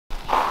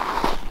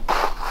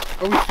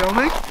Are we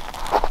filming?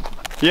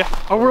 Yeah.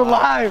 Oh, we're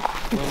live.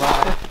 We're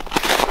live.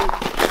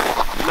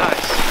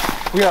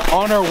 Nice. We are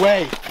on our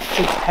way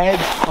to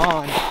Ted's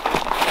Pond.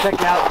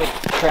 Check out the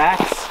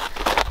tracks.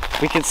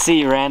 We can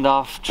see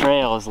Randolph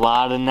Trail. There's a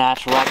lot of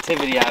natural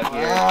activity out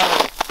here.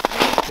 Wow.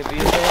 Could be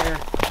a bear.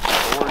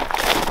 Or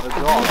a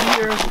dog.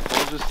 Or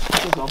just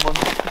someone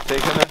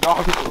taking a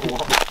dog for a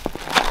walk.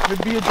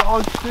 Could be a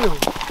dog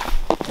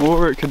too.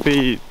 Or it could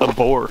be a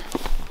boar.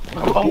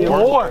 A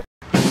boar.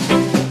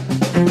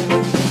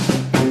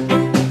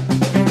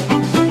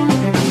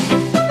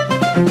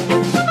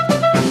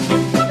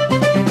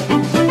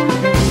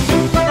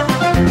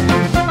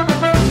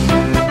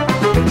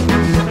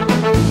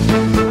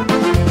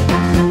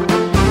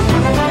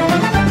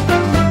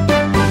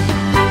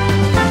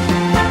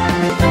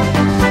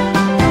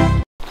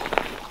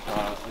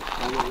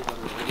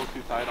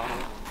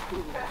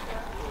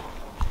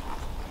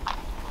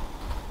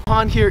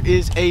 Pond here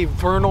is a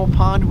vernal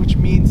pond, which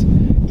means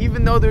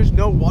even though there's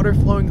no water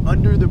flowing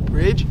under the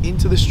bridge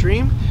into the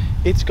stream,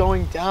 it's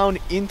going down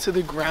into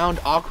the ground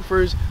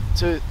aquifers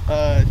to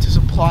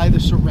supply the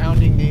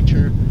surrounding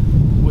nature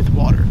with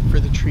water for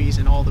the trees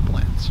and all the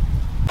plants.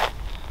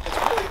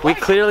 We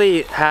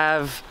clearly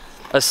have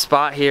a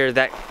spot here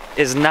that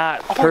is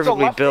not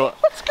perfectly built.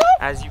 Let's go.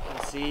 As you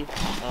can see,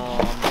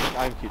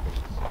 I'm keeping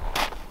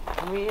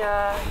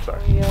this.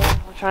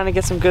 we're trying to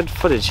get some good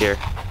footage here.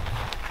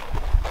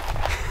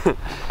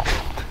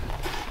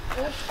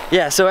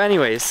 Yeah, so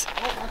anyways,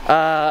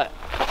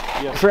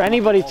 for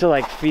anybody to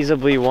like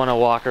feasibly want to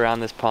walk around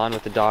this pond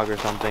with a dog or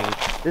something,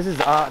 this is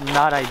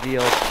not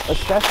ideal,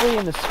 especially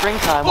in the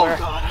springtime where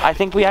I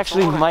think we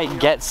actually might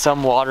get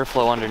some water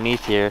flow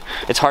underneath here.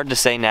 It's hard to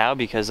say now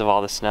because of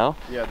all the snow.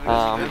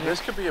 Yeah,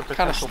 this could be a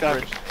potential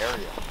bridge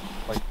area,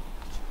 like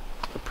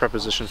a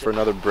preposition for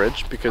another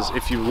bridge, because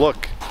if you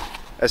look,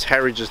 as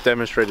Harry just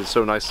demonstrated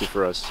so nicely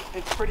for us,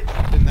 It's pretty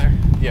deep in there.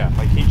 yeah,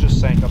 like he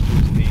just sank up to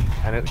his knee,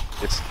 and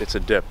it's a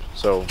dip.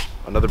 So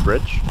another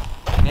bridge.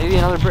 Maybe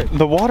another bridge.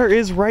 The water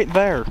is right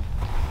there.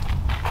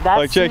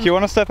 Like, Jake, you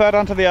want to step out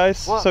onto the ice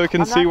so we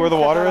can see where the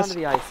water is?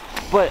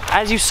 But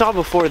as you saw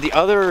before, the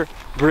other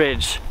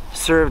bridge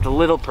served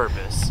little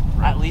purpose,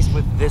 at least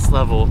with this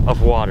level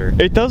of water.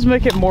 It does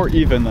make it more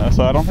even though,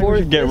 so I don't think we For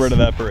should get rid of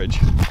that bridge.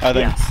 I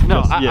think. Yes.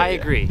 No, just- I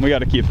agree. We got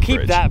to keep the Keep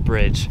bridge. that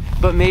bridge,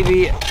 but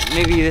maybe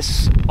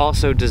this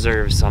also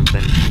deserves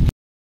something.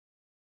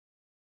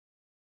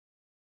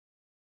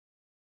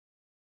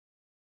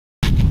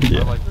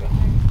 Yeah. I like that.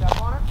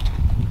 Step on it?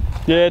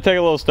 Yeah, take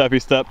a little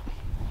steppy step.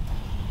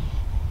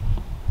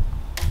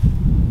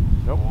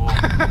 Nope.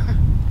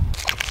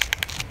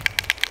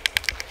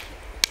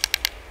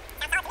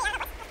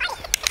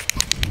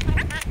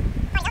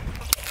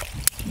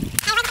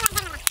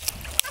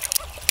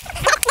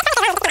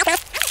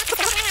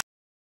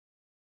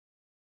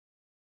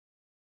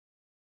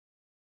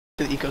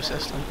 To the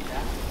ecosystem.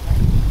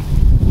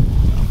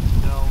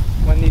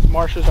 When these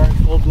marshes are in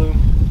full bloom,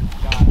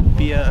 it'll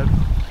be a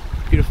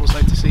beautiful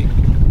sight to see.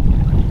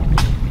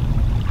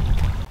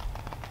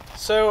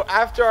 So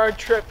after our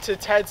trip to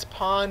Ted's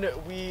Pond,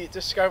 we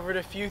discovered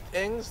a few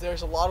things.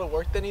 There's a lot of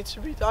work that needs to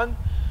be done.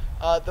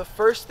 The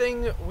first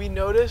thing we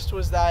noticed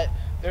was that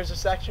there's a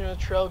section of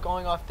the trail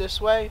going off this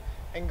way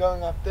and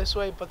going off this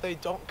way, but they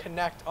don't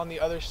connect on the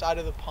other side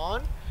of the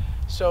pond.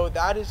 So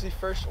that is the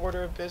first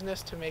order of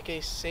business, to make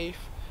a safe,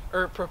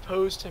 or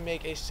propose to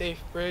make a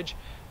safe bridge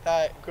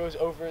that goes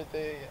over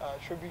the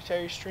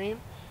tributary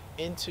stream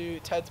into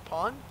Ted's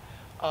Pond.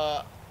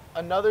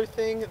 Another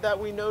thing that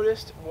we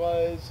noticed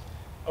was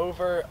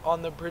over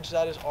on the bridge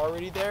that is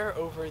already there,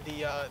 over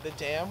the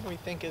dam,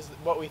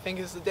 what we think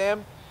is the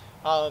dam.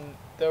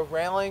 The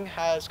railing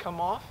has come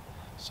off,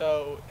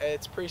 so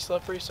it's pretty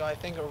slippery, so I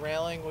think a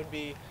railing would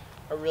be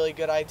a really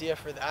good idea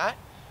for that.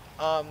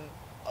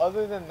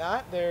 Other than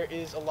that, there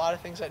is a lot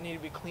of things that need to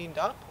be cleaned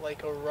up,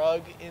 like a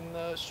rug in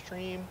the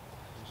stream.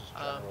 Just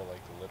general,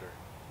 like the litter.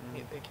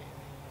 Yeah, they can't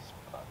use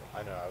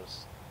I know. I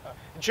was.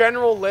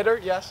 general litter,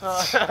 yes.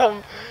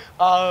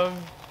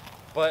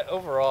 But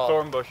overall,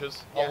 Thorn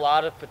bushes. a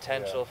lot of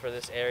potential for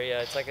this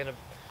area. It's like in a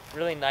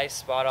really nice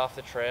spot off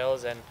the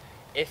trails, and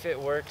if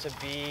it were to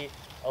be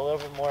a little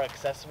bit more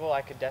accessible,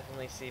 I could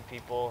definitely see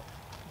people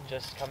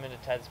just come into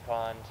Ted's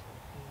Pond,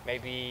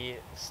 maybe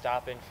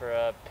stop in for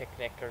a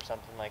picnic or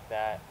something like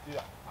that.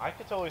 Yeah, I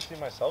could totally see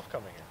myself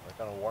coming here, like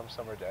on a warm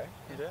summer day.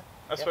 Yeah.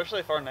 Especially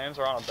if our names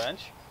are on a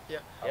bench. Yeah.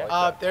 I like that.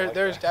 I like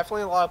There's that.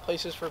 definitely a lot of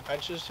places for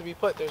benches to be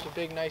put. There's a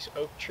big, nice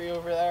oak tree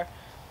over there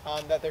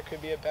that there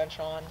could be a bench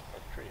on.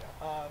 Oak tree,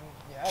 yeah.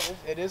 Yeah,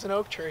 it is an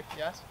oak tree,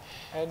 yes.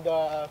 And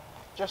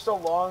just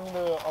along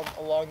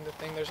the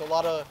thing, there's a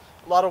lot of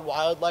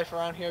wildlife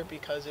around here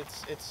because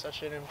it's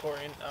such an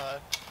important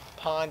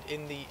pond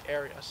in the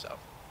area. So,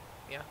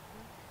 yeah.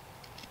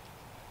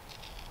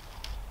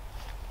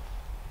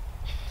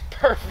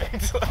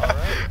 Perfect. All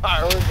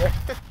right, we're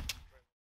good.